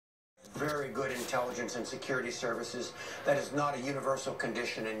good intelligence and security services. That is not a universal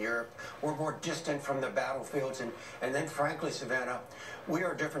condition in Europe. We're more distant from the battlefields, and then frankly, Savannah, we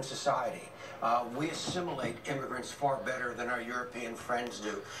are a different society. We assimilate immigrants far better than our European friends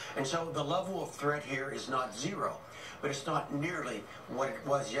do. And so the level of threat here is not zero, but it's not nearly what it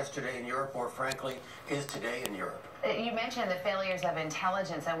was yesterday in Europe, or frankly, is today in Europe. You mentioned the failures of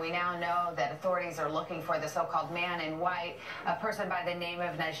intelligence, and we now know that authorities are looking for the so-called man in white, a person by the name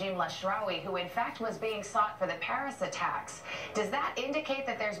of Najim Lashrawi, who in fact was being sought for the Paris attacks. Does that indicate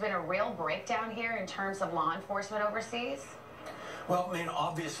that there's been a real breakdown here in terms of law enforcement overseas? Well, I mean,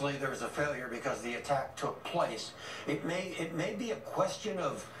 obviously there's a failure because the attack took place. It may be a question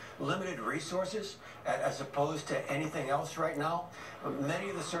of limited resources as opposed to anything else right now. Many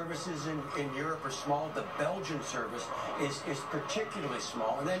of the services in Europe are small. The Belgian service is particularly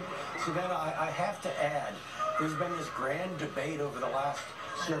small. And then, Savannah, I have to add, there's been this grand debate over the last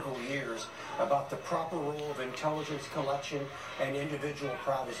several years about the proper role of intelligence collection and individual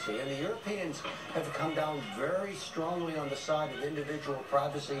privacy. And the Europeans have come down very strongly on the side of individual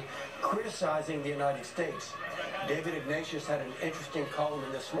privacy, criticizing the United States. David Ignatius had an interesting column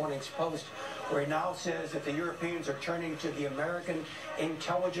in this morning's Post where he now says that the Europeans are turning to the American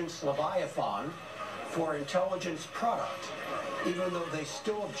intelligence leviathan for intelligence product, even though they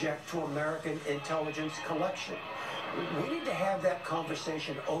still object to American intelligence collection. We need to have that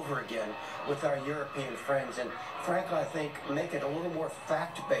conversation over again with our European friends, and frankly, I think make it a little more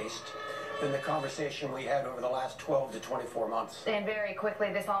fact-based than the conversation we had over the last 12 to 24 months. And very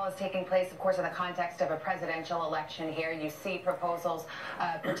quickly, this all is taking place, of course, in the context of a presidential election here. You see proposals,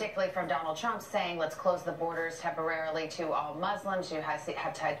 particularly from Donald Trump, saying let's close the borders temporarily to all Muslims. You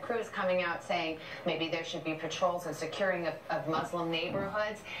have Ted Cruz coming out saying maybe there should be patrols and securing of Muslim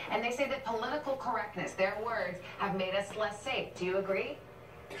neighborhoods. And they say that political correctness, their words, have made us less safe. Do you agree?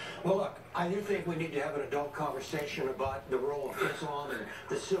 Well, look, I do think we need to have an adult conversation about the role of Islam and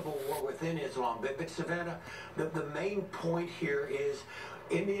the civil war within Islam. But Savannah, the main point here is,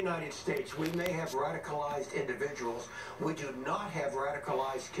 in the United States, we may have radicalized individuals. We do not have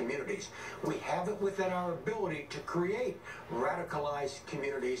radicalized communities. We have it within our ability to create radicalized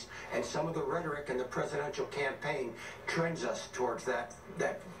communities, and some of the rhetoric in the presidential campaign trends us towards that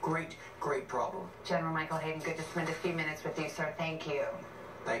great problem. General Michael Hayden, good to spend a few minutes with you, sir. Thank you.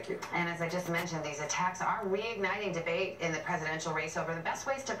 Thank you. And as I just mentioned, these attacks are reigniting debate in the presidential race over the best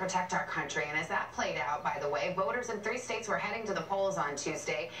ways to protect our country. And as that played out, by the way, voters in 3 states were heading to the polls on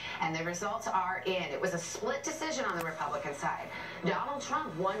Tuesday, and the results are in. It was a split decision on the Republican side. Donald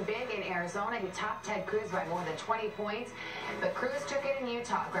Trump won big in Arizona. He topped Ted Cruz by more than 20 points. But Cruz took it in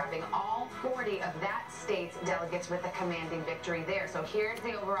Utah, grabbing all 40 of that state's delegates with a commanding victory there. So here's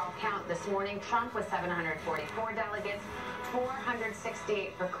the overall count this morning. Trump with 744 delegates, 468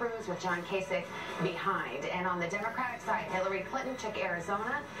 for Cruz, with John Kasich behind. And on the Democratic side, Hillary Clinton took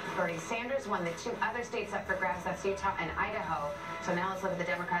Arizona. Bernie Sanders won the 2 other states up for grabs. That's Utah and Idaho. So now let's look at the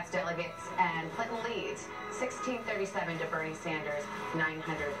Democrats' delegates. And Clinton leads 1637 to Bernie Sanders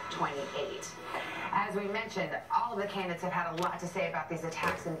 928. As we mentioned, all of the candidates have had a lot to say about these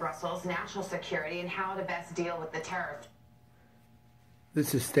attacks in Brussels, national security, and how to best deal with the terror.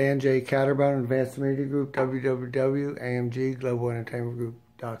 This is Stan J. Catterbaum, Advanced Media Group,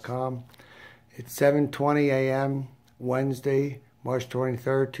 www.amgglobalentertainmentgroup.com. It's 7:20 a.m. Wednesday, March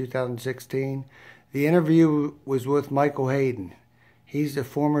 23rd, 2016. The interview was with Michael Hayden. He's the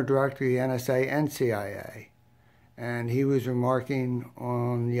former director of the NSA and CIA, and he was remarking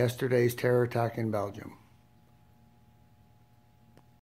on yesterday's terror attack in Belgium.